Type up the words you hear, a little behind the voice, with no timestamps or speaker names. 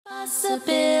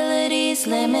Possibilities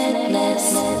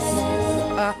limitless.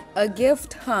 A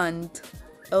gift hunt.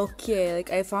 Okay,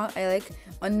 like I like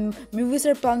on Movies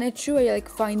Are Planet 2 I like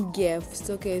find gifts.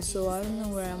 Okay, so I don't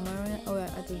know where am I right now. Oh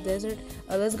yeah, at the desert.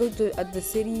 Let's go to at the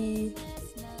city.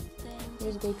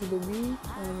 Let's go to the beach.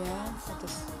 Oh yeah, at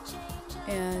this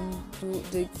and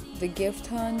do the gift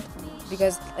hunt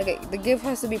because okay the gift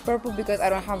has to be purple because I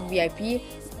don't have VIP,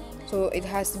 so it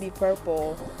has to be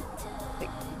purple. Like,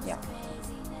 yeah.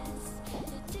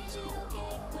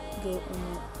 Go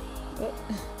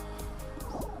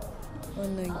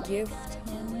on a gift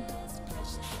hunt.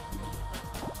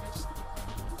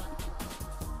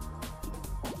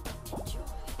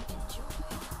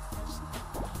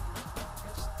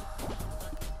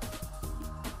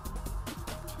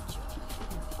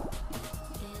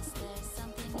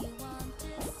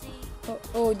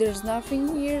 Oh, there's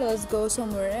nothing here. Let's go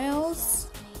somewhere else.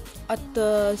 At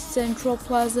the Central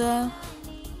Plaza.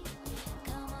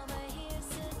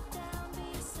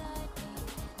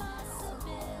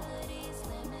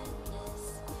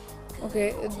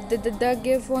 Okay, that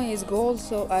gift one is gold,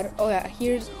 so oh yeah,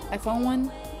 I found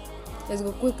one. Let's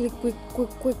go quickly.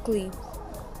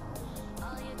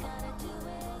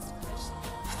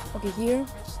 Okay, here.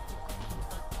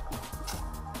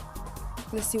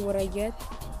 Let's see what I get.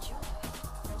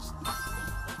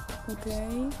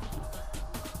 Okay,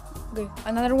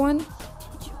 another one.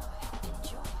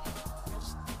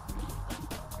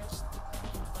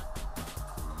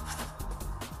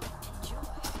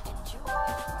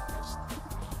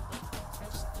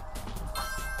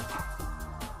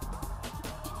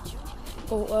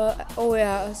 Oh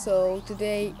yeah, so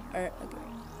today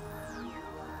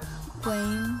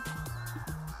plane.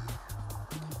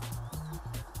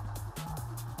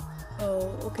 Oh,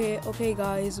 okay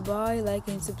guys, bye, like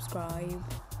and subscribe.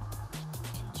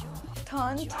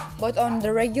 Hunt, but on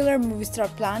the regular Movie Star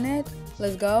Planet.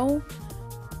 Let's go.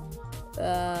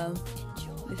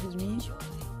 This is me.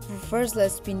 First,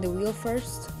 let's spin the wheel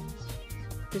first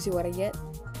to see what I get.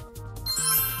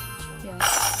 Yeah.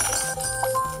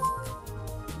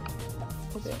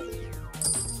 Okay.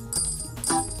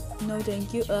 No,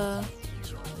 thank you.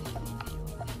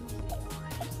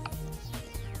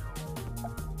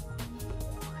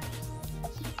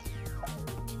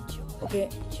 Okay.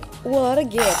 What a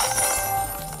gift.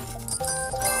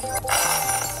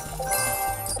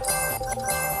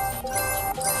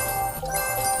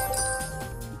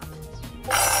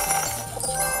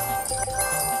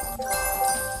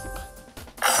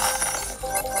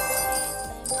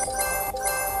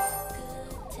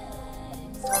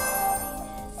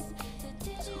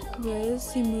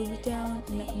 Let's see, movie town.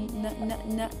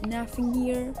 Nothing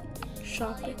here.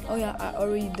 Shopping. Oh yeah, I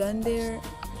already done there.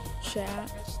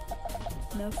 Chat.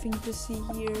 Nothing to see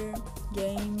here.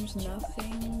 Games.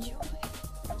 Nothing.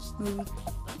 Movie.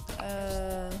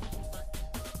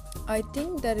 I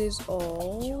think that is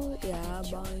all. Yeah.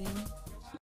 Bye.